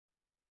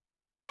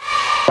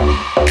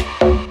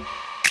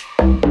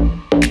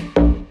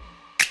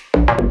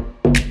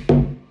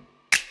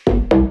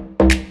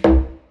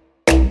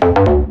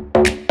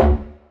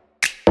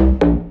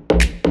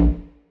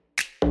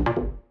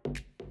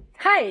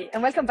Hi,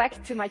 and welcome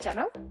back to my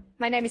channel.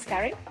 My name is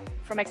Karin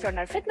from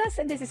Extraordinary Fitness,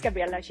 and this is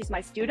Gabriella. She's my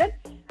student,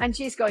 and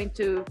she's going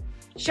to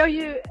show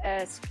you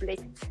a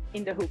split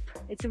in the hoop.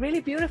 It's a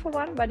really beautiful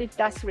one, but it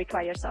does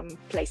require some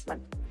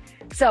placement.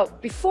 So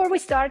before we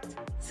start,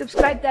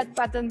 subscribe that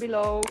button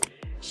below,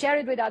 share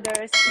it with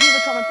others, leave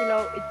a comment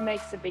below. It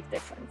makes a big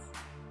difference.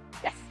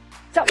 Yes.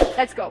 So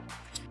let's go.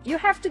 You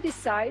have to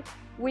decide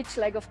which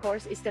leg, of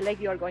course, is the leg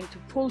you are going to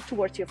pull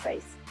towards your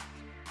face.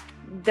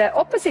 The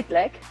opposite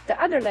leg, the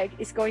other leg,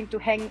 is going to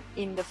hang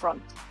in the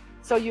front.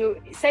 So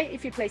you say,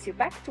 if you place your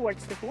back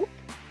towards the hoop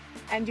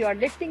and you are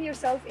lifting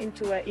yourself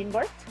into an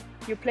invert,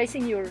 you're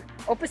placing your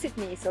opposite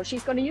knee. So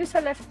she's going to use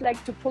her left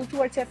leg to pull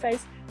towards her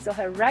face. So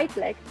her right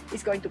leg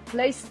is going to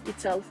place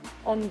itself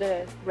on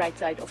the right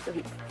side of the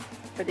hoop.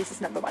 So this is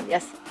number one,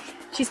 yes.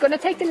 She's going to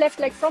take the left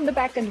leg from the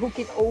back and hook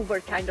it over,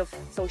 kind of,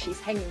 so she's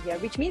hanging here,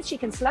 which means she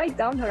can slide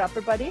down her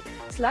upper body,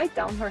 slide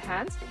down her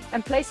hands,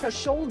 and place her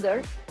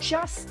shoulder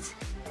just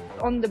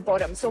on the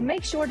bottom. So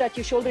make sure that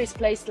your shoulder is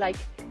placed like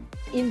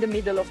in the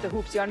middle of the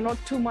hoops. You are not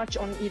too much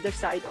on either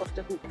side of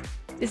the hoop.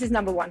 This is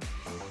number one.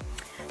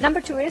 Number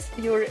two is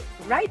your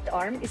right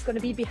arm is going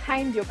to be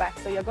behind your back.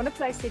 So you're going to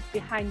place it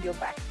behind your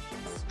back,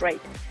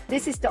 straight.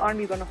 This is the arm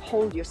you're going to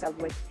hold yourself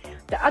with.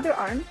 The other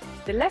arm,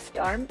 the left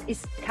arm,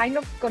 is kind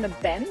of going to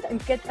bend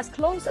and get as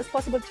close as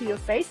possible to your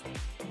face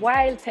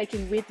while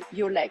taking with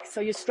your leg. So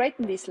you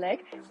straighten this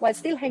leg while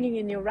still hanging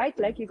in your right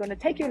leg. You're going to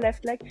take your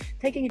left leg,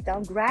 taking it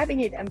down, grabbing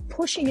it and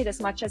pushing it as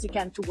much as you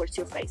can towards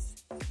your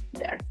face.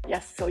 There,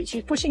 yes. So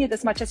she's pushing it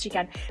as much as she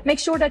can. Make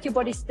sure that your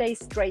body stays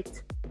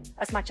straight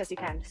as much as you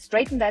can.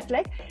 Straighten that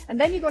leg, and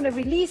then you're going to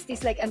release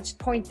this leg and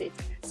point it.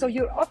 So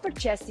your upper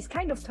chest is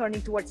kind of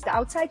turning towards the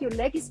outside. Your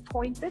leg is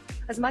pointed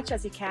as much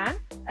as you can,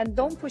 and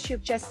don't push your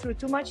chest through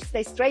too much.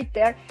 Stay straight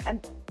there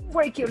and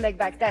work your leg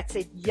back. That's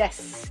it.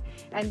 Yes.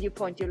 And you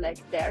point your leg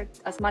there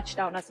as much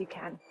down as you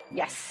can.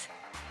 Yes.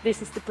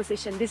 This is the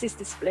position. This is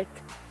the split.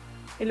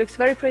 It looks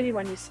very pretty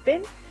when you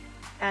spin.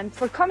 And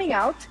for coming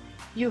out,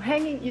 you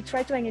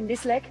try to hang in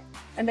this leg,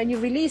 and then you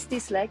release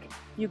this leg,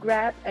 you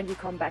grab and you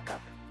come back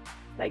up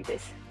like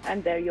this,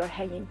 and there you're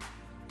hanging.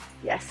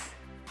 Yes,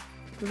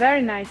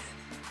 very nice.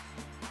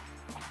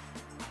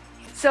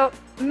 So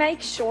make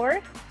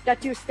sure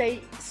that you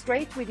stay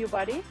straight with your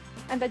body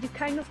and that you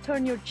kind of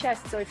turn your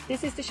chest. So if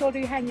this is the shoulder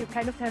you hang, you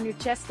kind of turn your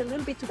chest a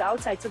little bit to the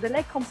outside, so the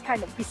leg comes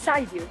kind of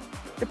beside you.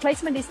 The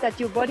placement is that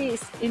your body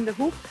is in the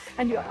hoop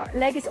and your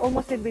leg is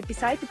almost a little bit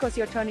beside, because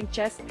you're turning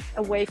chest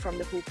away from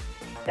the hoop.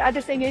 The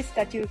other thing is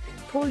that you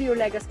pull your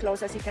leg as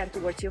close as you can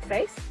towards your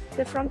face,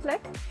 the front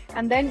leg,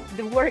 and then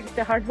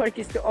the hard work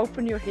is to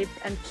open your hip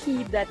and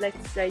keep that leg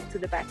straight to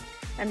the back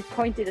and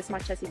point it as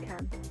much as you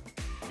can.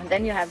 And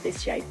then you have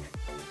this shape.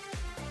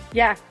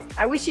 Yeah,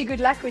 I wish you good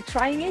luck with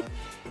trying it.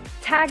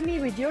 Tag me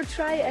with your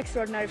try,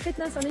 Extraordinary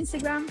Fitness, on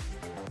Instagram,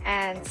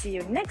 and see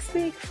you next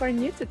week for a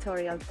new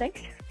tutorial.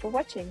 Thanks for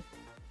watching.